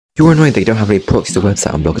you're annoyed they don't have any proxies to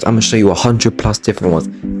website unblockers, I'm going to show you 100 plus different ones,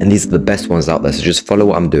 and these are the best ones out there, so just follow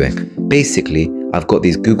what I'm doing. Basically, I've got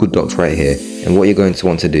these Google Docs right here, and what you're going to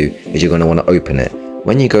want to do is you're going to want to open it.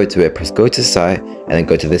 When you go to it, press go to site, and then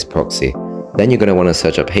go to this proxy. Then you're going to want to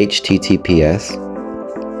search up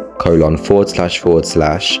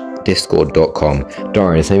https://discord.com. Don't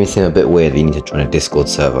worry, this may seem a bit weird, you need to join a Discord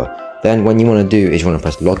server. Then what you want to do is you want to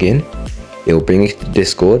press login, it will bring you to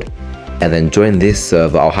Discord, and then join this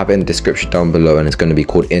server. I'll have it in the description down below, and it's going to be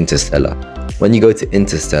called Interstellar. When you go to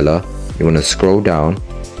Interstellar, you want to scroll down,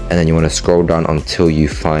 and then you want to scroll down until you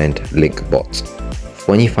find link bot.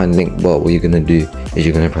 When you find link bot, what you're going to do is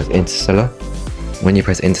you're going to press Interstellar. When you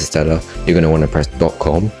press Interstellar, you're going to want to press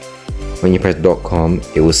 .com. When you press .com,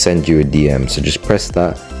 it will send you a DM, so just press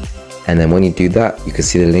that, and then when you do that, you can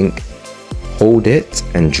see the link. Hold it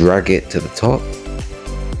and drag it to the top,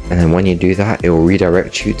 and then when you do that, it will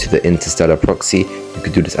redirect you to the Interstellar proxy. You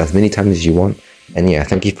could do this as many times as you want, and yeah,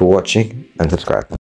 thank you for watching and subscribe.